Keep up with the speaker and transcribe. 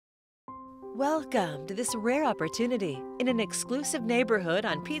Welcome to this rare opportunity in an exclusive neighborhood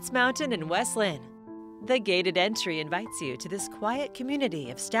on Peets Mountain in West Linn. The gated entry invites you to this quiet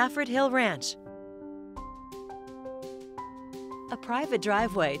community of Stafford Hill Ranch. A private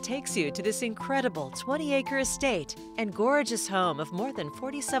driveway takes you to this incredible 20-acre estate and gorgeous home of more than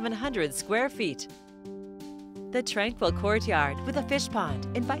 4,700 square feet. The tranquil courtyard with a fish pond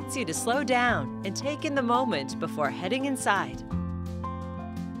invites you to slow down and take in the moment before heading inside.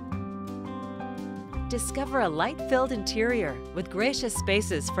 Discover a light-filled interior with gracious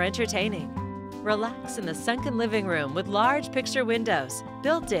spaces for entertaining. Relax in the sunken living room with large picture windows,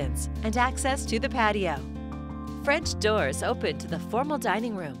 built-ins, and access to the patio. French doors open to the formal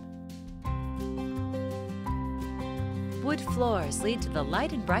dining room. Wood floors lead to the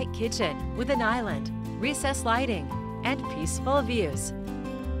light and bright kitchen with an island, recessed lighting, and peaceful views.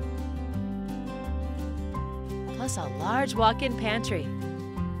 Plus a large walk-in pantry.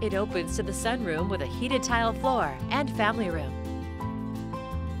 It opens to the sunroom with a heated tile floor and family room.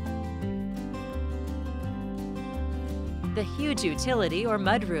 The huge utility or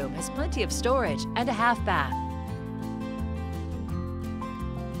mudroom has plenty of storage and a half bath.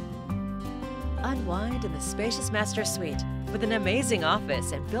 Unwind in the spacious master suite with an amazing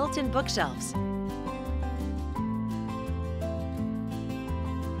office and built-in bookshelves.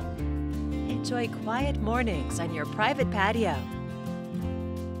 Enjoy quiet mornings on your private patio.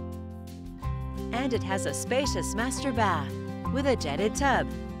 And it has a spacious master bath with a jetted tub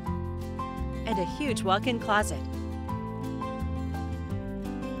and a huge walk-in closet.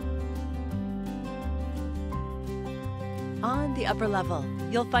 On the upper level,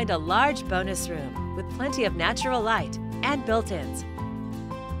 you'll find a large bonus room with plenty of natural light and built-ins.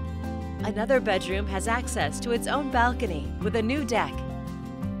 Another bedroom has access to its own balcony with a new deck.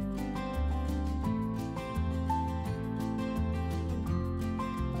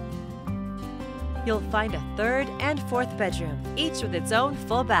 You'll find a third and fourth bedroom, each with its own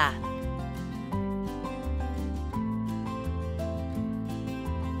full bath.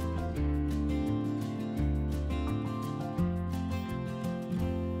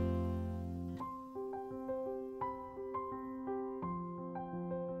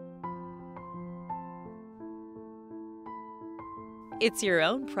 It's your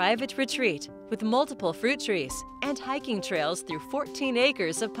own private retreat with multiple fruit trees and hiking trails through 14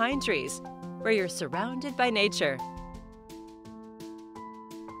 acres of pine trees, where you're surrounded by nature.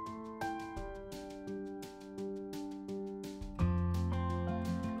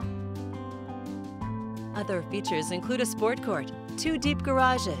 Other features include a sport court, 2 deep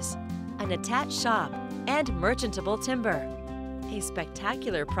garages, an attached shop, and merchantable timber. A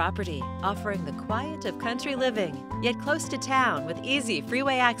spectacular property offering the quiet of country living, yet close to town with easy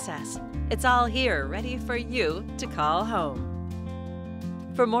freeway access. It's all here ready for you to call home.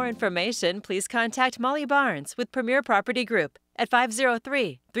 For more information, please contact Molly Barnes with Premier Property Group at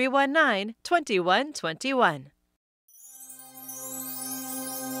 503-319-2121.